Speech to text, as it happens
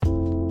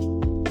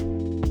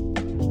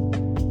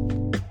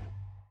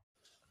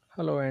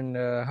Hello, and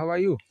how are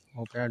you?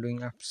 Hope you are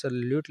doing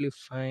absolutely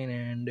fine.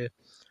 And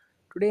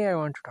today I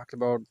want to talk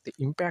about the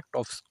impact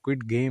of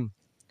Squid Game,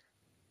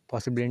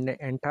 possibly in the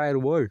entire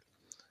world.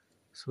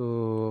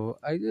 So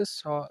I just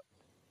saw,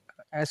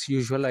 as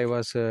usual, I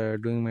was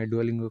doing my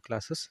Duolingo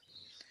classes,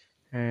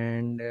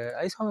 and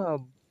I saw a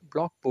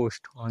blog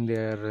post on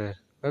their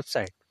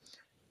website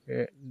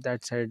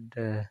that said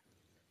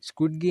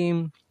Squid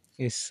Game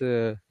is,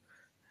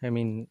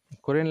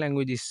 Korean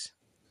language is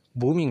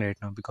booming right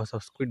now because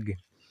of Squid Game.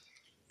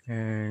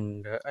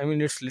 And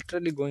it's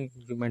literally going,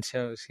 you might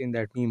have seen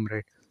that meme,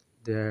 right?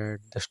 The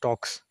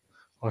stocks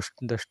or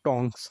the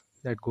stonks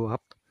that go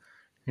up.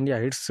 And yeah,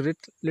 it's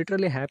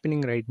literally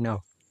happening right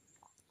now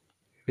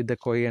with the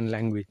Korean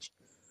language.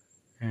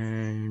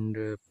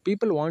 And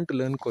people want to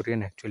learn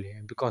Korean actually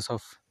because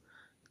of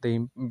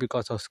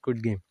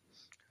Squid Game.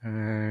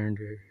 And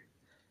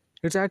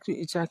it's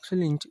actually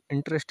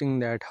interesting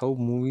that how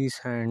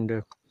movies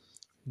and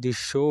these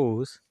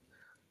shows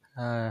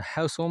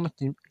have so much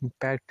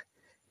impact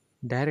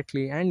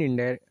directly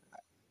and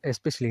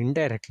especially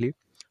indirectly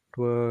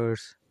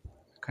towards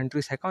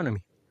country's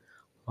economy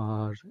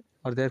or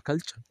their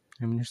culture.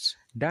 It's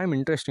damn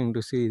interesting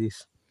to see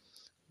these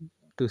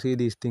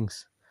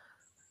things.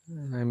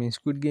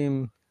 Squid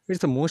Game is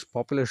the most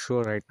popular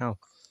show right now,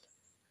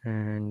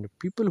 and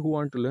people who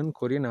want to learn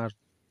Korean are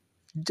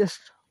just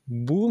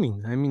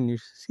booming.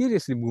 It's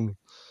seriously booming.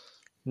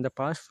 In the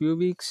past few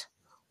weeks,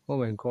 oh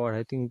my god,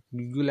 I think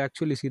you'll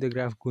actually see the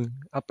graph going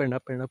up and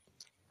up and up.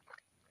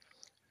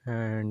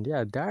 And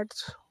yeah,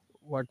 that's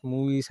what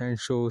movies and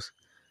shows,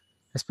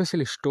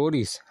 especially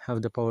stories,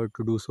 have the power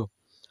to do so.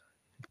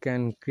 It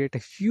can create a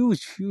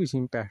huge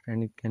impact,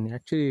 and it can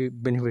actually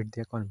benefit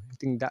the economy. I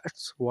think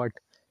that's what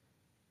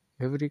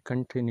every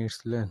country needs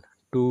to learn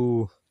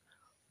to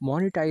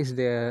monetize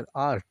their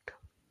art,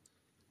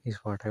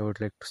 is what I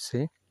would like to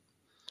say.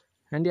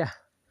 And yeah,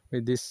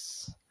 with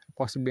this,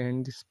 possibly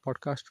end this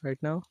podcast right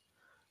now,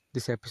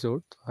 this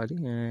episode, sorry.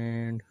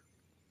 And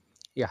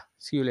yeah,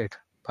 see you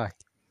later. Bye.